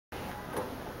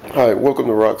Hi, welcome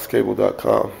to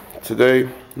roxcable.com. Today,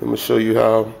 I'm going to show you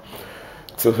how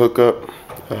to hook up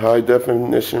a high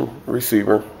definition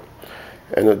receiver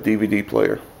and a DVD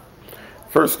player.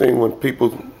 First thing, when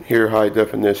people hear high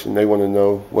definition, they want to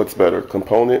know what's better,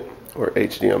 component or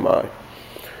HDMI.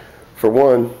 For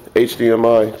one,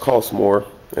 HDMI costs more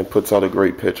and puts out a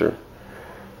great picture.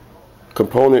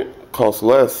 Component costs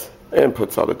less and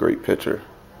puts out a great picture,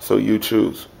 so you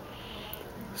choose.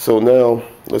 So now,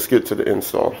 let's get to the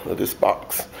install of this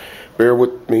box. Bear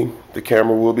with me, the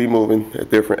camera will be moving at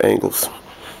different angles.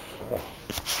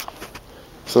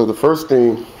 So the first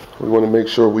thing we want to make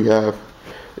sure we have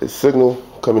is signal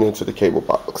coming into the cable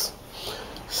box.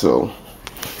 So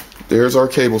there's our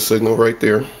cable signal right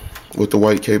there with the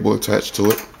white cable attached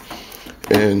to it.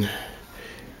 And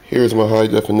here's my high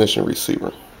definition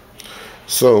receiver.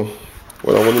 So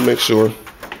what I want to make sure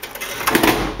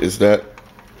is that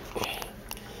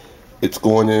it's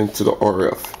going into the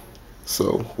RF.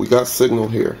 So we got signal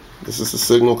here. This is the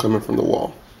signal coming from the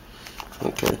wall.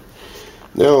 Okay.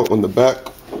 Now on the back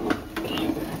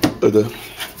of the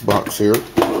box here,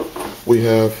 we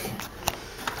have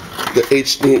the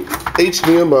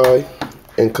HDMI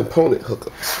and component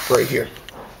hookups right here.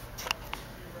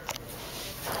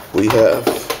 We have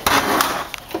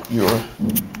your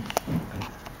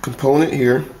component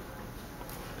here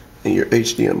and your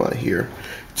HDMI here.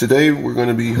 Today we're going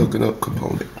to be hooking up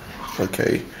component,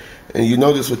 okay? And you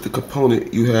notice with the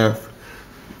component you have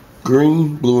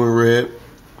green, blue, and red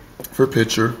for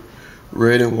picture,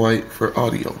 red and white for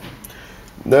audio.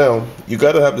 Now you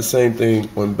got to have the same thing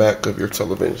on back of your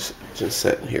television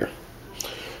set here.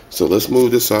 So let's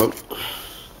move this out.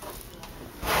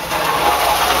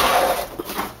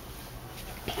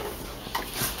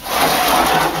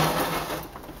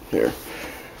 Here.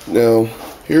 Now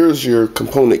here's your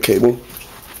component cable.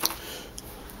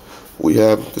 We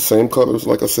have the same colors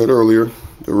like I said earlier,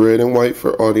 the red and white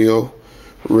for audio,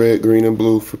 red, green, and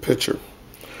blue for picture.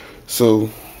 So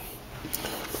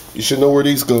you should know where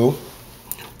these go.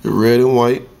 The red and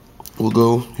white will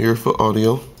go here for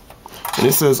audio, and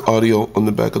it says audio on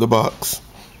the back of the box.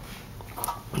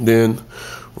 Then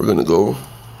we're gonna go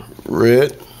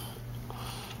red,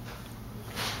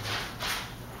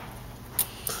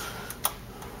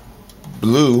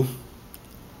 blue,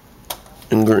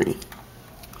 and green.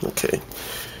 Okay,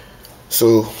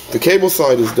 so the cable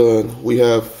side is done. We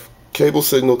have cable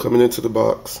signal coming into the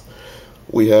box.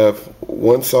 We have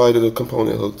one side of the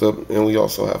component hooked up, and we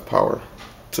also have power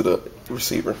to the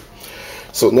receiver.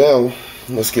 So now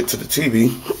let's get to the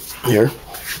TV here.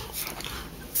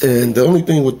 And the only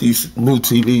thing with these new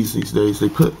TVs these days, they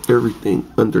put everything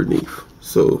underneath,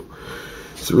 so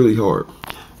it's really hard.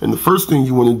 And the first thing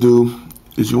you want to do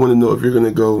is you want to know if you're going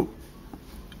to go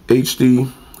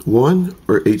HD1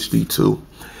 or HD2.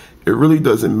 It really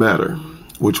doesn't matter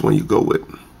which one you go with.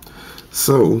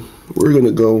 So we're going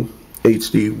to go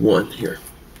HD1 here.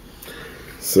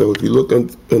 So if you look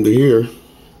under here,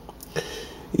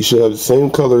 you should have the same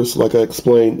colors like I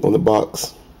explained on the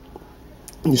box.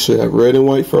 You should have red and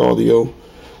white for audio,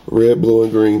 red, blue,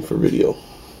 and green for video.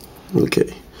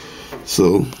 Okay,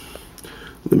 so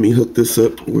let me hook this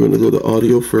up. We're going to go to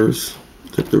audio first.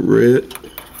 Take the red,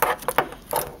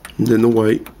 and then the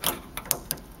white.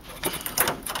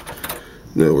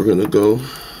 Now we're gonna go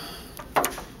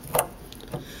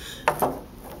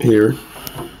here,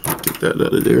 get that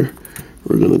out of there.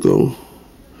 We're gonna go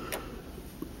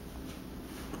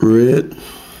red,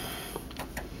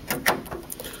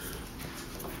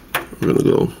 we're gonna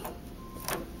go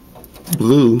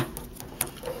blue,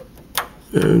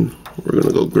 and we're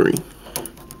gonna go green.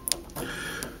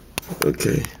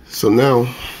 Okay, so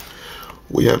now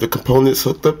we have the components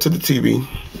hooked up to the TV,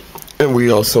 and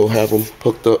we also have them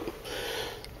hooked up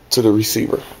to the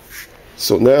receiver.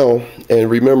 So now, and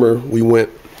remember, we went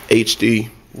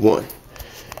HD1.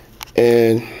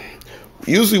 And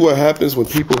usually what happens when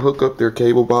people hook up their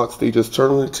cable box, they just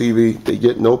turn on the TV, they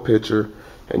get no picture,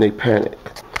 and they panic.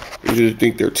 They either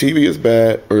think their TV is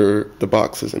bad or the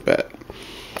box isn't bad.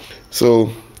 So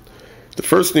the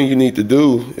first thing you need to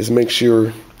do is make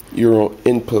sure you're on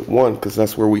input 1, because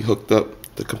that's where we hooked up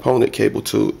the component cable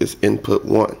to, is input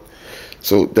 1.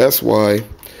 So that's why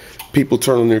people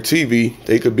turn on their TV,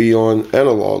 they could be on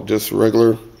analog, just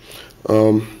regular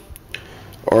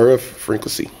RF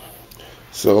frequency.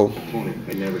 So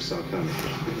I never saw coming.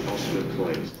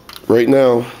 Right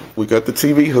now we got the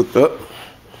TV hooked up.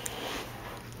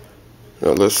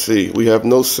 Now let's see, we have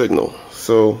no signal,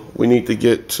 so we need to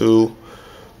get to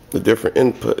the different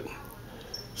input.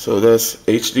 So that's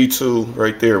HD2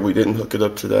 right there. We didn't hook it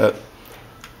up to that.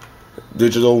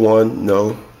 Digital 1,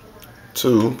 no.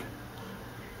 2,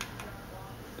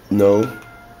 No.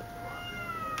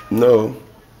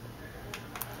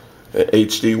 An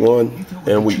HD one,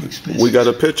 and we got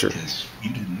a picture.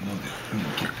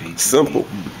 Simple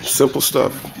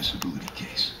stuff.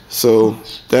 So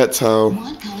that's how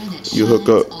you hook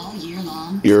up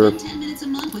your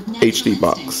HD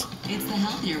box.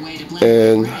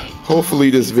 And hopefully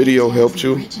this video helped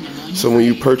you. So when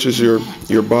you purchase your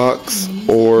box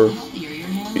or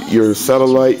your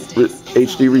satellite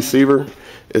HD receiver,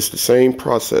 it's the same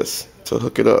process to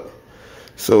hook it up.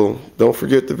 So don't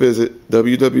forget to visit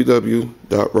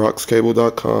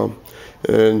www.roxcable.com.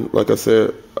 And like I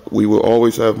said, we will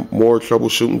always have more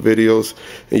troubleshooting videos,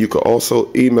 and you can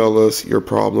also email us your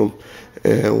problem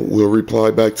and we'll reply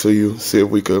back to you, see if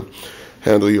we could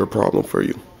handle your problem for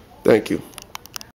you. Thank you.